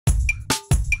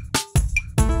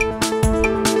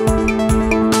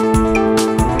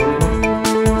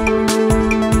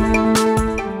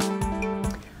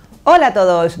Hola a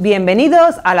todos,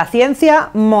 bienvenidos a la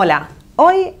ciencia mola.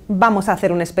 Hoy vamos a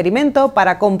hacer un experimento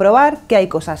para comprobar que hay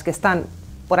cosas que están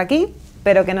por aquí,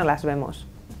 pero que no las vemos.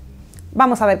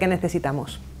 Vamos a ver qué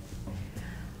necesitamos.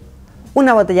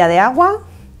 Una botella de agua,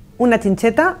 una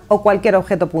chincheta o cualquier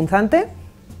objeto punzante,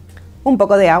 un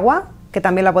poco de agua, que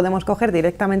también la podemos coger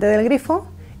directamente del grifo,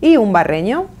 y un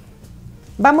barreño.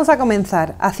 Vamos a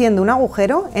comenzar haciendo un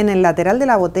agujero en el lateral de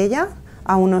la botella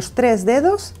a unos 3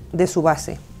 dedos de su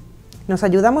base. Nos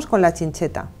ayudamos con la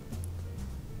chincheta.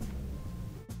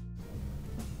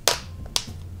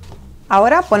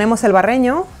 Ahora ponemos el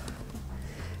barreño,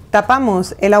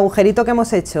 tapamos el agujerito que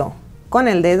hemos hecho con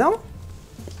el dedo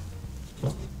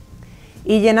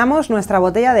y llenamos nuestra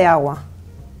botella de agua.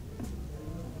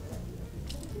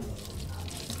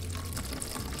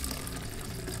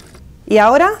 Y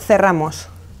ahora cerramos.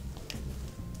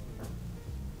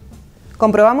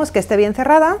 Comprobamos que esté bien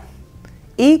cerrada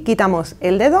y quitamos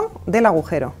el dedo del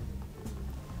agujero.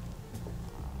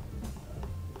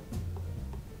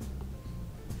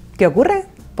 ¿Qué ocurre?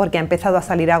 ¿Por qué ha empezado a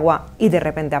salir agua y de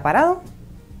repente ha parado?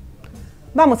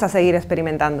 Vamos a seguir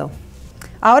experimentando.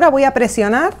 Ahora voy a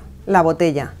presionar la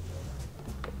botella.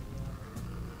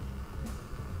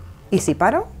 ¿Y si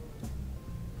paro?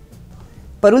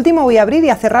 Por último voy a abrir y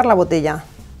a cerrar la botella.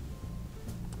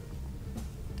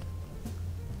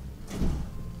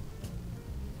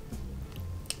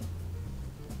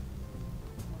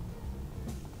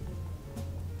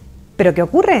 ¿Pero qué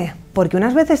ocurre? Porque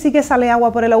unas veces sí que sale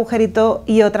agua por el agujerito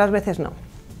y otras veces no.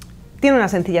 Tiene una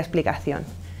sencilla explicación.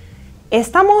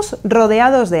 Estamos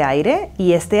rodeados de aire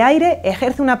y este aire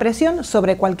ejerce una presión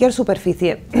sobre cualquier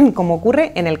superficie, como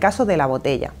ocurre en el caso de la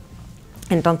botella.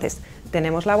 Entonces,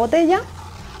 tenemos la botella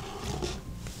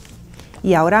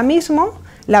y ahora mismo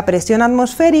la presión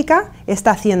atmosférica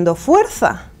está haciendo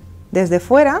fuerza desde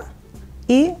fuera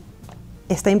y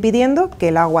está impidiendo que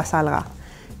el agua salga.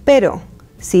 Pero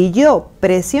si yo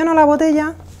presiono la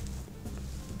botella,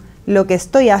 lo que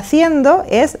estoy haciendo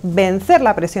es vencer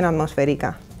la presión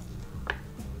atmosférica.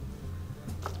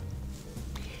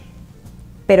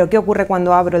 ¿Pero qué ocurre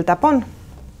cuando abro el tapón?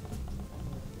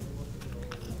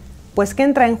 Pues que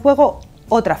entra en juego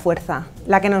otra fuerza,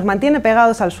 la que nos mantiene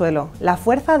pegados al suelo, la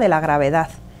fuerza de la gravedad.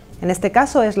 En este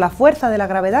caso es la fuerza de la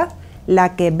gravedad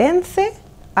la que vence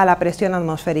a la presión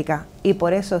atmosférica y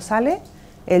por eso sale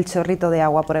el chorrito de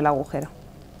agua por el agujero.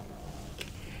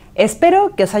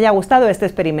 Espero que os haya gustado este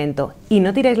experimento y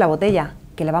no tiréis la botella,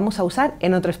 que la vamos a usar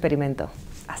en otro experimento.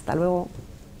 Hasta luego.